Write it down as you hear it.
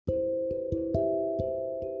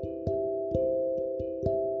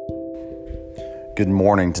Good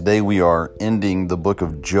morning. Today we are ending the book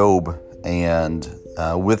of Job, and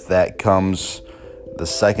with that comes the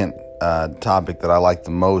second topic that I like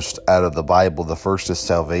the most out of the Bible. The first is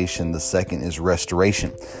salvation, the second is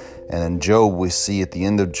restoration. And in Job, we see at the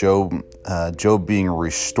end of Job, Job being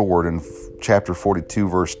restored in chapter 42,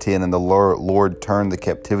 verse 10, and the Lord turned the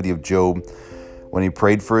captivity of Job when he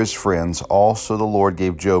prayed for his friends. Also the Lord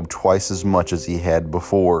gave Job twice as much as he had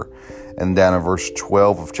before. And down in verse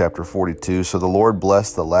 12 of chapter 42, so the Lord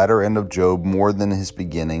blessed the latter end of Job more than his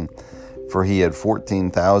beginning, for he had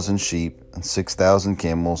 14,000 sheep and 6,000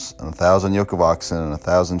 camels and 1,000 yoke of oxen and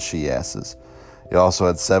 1,000 she-asses. He also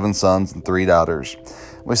had 7 sons and 3 daughters.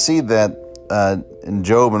 We see that in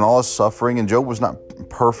Job and all his suffering, and Job was not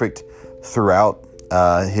perfect throughout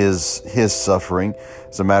his suffering.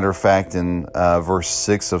 As a matter of fact, in verse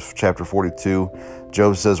 6 of chapter 42,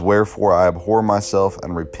 Job says, "Wherefore I abhor myself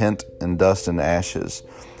and repent in dust and ashes."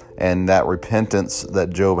 And that repentance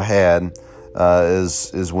that Job had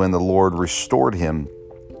is when the Lord restored him.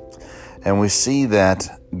 And we see that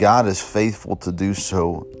God is faithful to do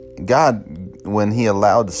so. God, when he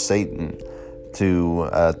allowed Satan to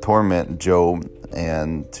torment Job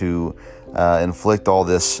and to inflict all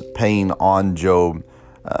this pain on Job,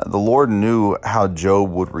 the Lord knew how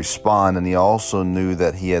Job would respond, and he also knew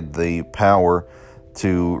that he had the power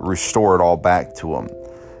to restore it all back to him.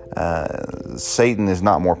 Satan is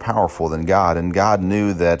not more powerful than God, and God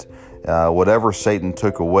knew that whatever Satan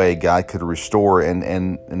took away, God could restore,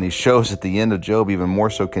 and he shows at the end of Job, even more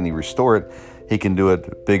so can he restore it. He can do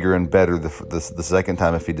it bigger and better the second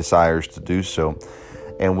time if he desires to do so.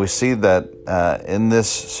 And we see that in this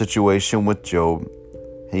situation with Job,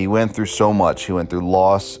 he went through so much. He went through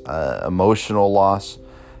loss, emotional loss.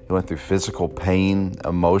 He went through physical pain,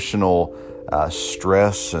 emotional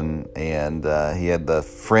stress, and he had the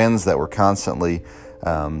friends that were constantly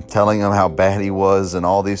telling him how bad he was and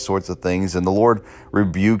all these sorts of things. And the Lord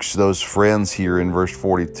rebukes those friends here in verse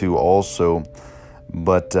 42 also.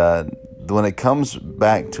 But when it comes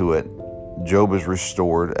back to it, Job is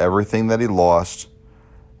restored, everything that he lost,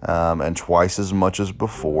 and twice as much as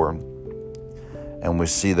before. And we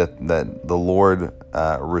see that the Lord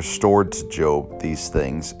restored to Job these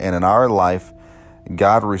things. And in our life,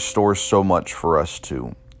 God restores so much for us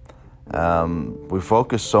too. We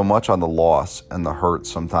focus so much on the loss and the hurt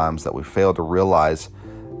sometimes that we fail to realize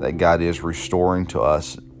that God is restoring to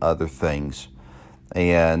us other things.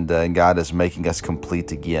 And God is making us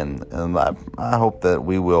complete again. And I hope that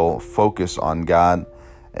we will focus on God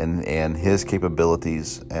and His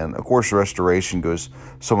capabilities. And of course, restoration goes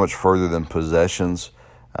so much further than possessions.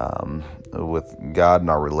 With God and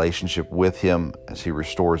our relationship with Him, as He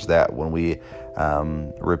restores that when we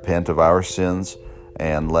repent of our sins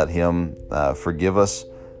and let Him forgive us,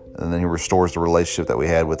 and then He restores the relationship that we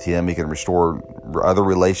had with Him. He can restore other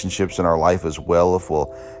relationships in our life as well if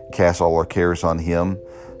we'll cast all our cares on Him.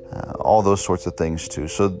 All those sorts of things too.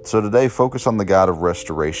 So today, focus on the God of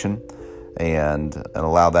restoration and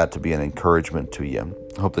allow that to be an encouragement to you.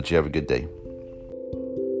 I hope that you have a good day.